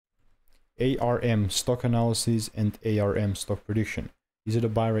ARM stock analysis and ARM stock prediction. Is it a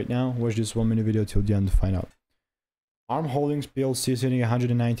buy right now? Watch this 1 minute video till the end to find out. ARM Holdings PLC is sitting at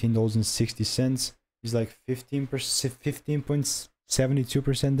 $119.60. It's like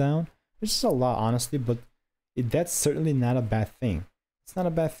 15.72% down, which is a lot honestly, but that's certainly not a bad thing. It's not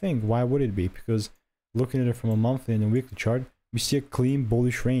a bad thing. Why would it be? Because looking at it from a monthly and a weekly chart, we see a clean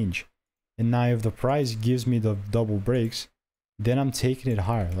bullish range. And now if the price gives me the double breaks, then I'm taking it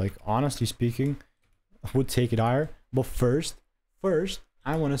higher. Like honestly speaking, I would take it higher. But first,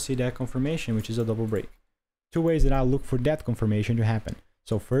 I want to see that confirmation, which is a double break. Two ways that I look for that confirmation to happen.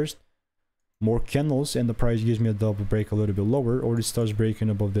 So first, more candles and the price gives me a double break a little bit lower, or it starts breaking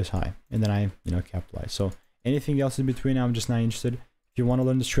above this high, and then I capitalize. So anything else in between, I'm just not interested. If you want to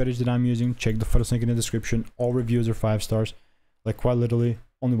learn the strategy that I'm using, check the first link in the description. All reviews are 5 stars. Like quite literally,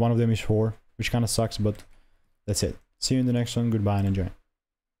 only one of them is 4, which kind of sucks, but that's it. See you in the next one. Goodbye and enjoy.